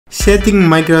Setting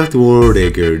Minecraft world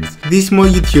records. This small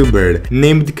YouTuber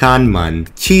named Camman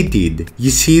cheated. You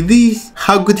see this?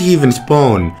 How could he even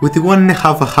spawn with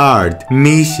 1.5 heart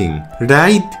missing,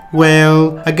 right?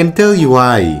 Well, I can tell you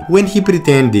why. When he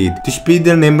pretended to speed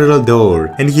an emerald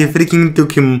ore and he freaking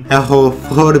took him a whole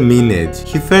 4 minutes.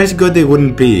 He first got a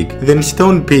wooden pick, then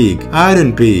stone pick,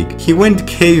 iron pick. He went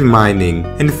cave mining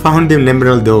and found an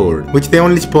emerald ore, which they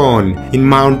only spawn in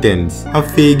mountains. I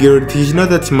figured he's not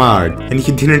that smart and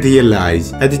he didn't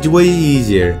realize that it's way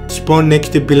easier to spawn next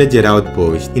to a pillager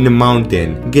outpost in a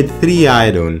mountain, get 3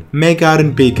 iron, make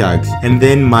iron pickaxe and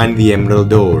then mine the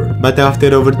emerald ore. But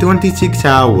after over 26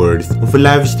 hours of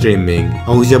live streaming,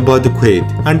 I was about to quit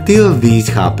until this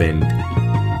happened.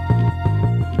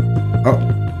 Oh.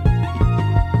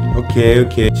 Okay.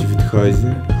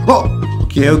 Oh.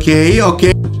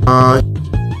 Okay.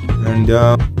 And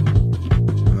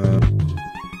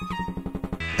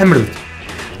emerald.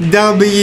 W.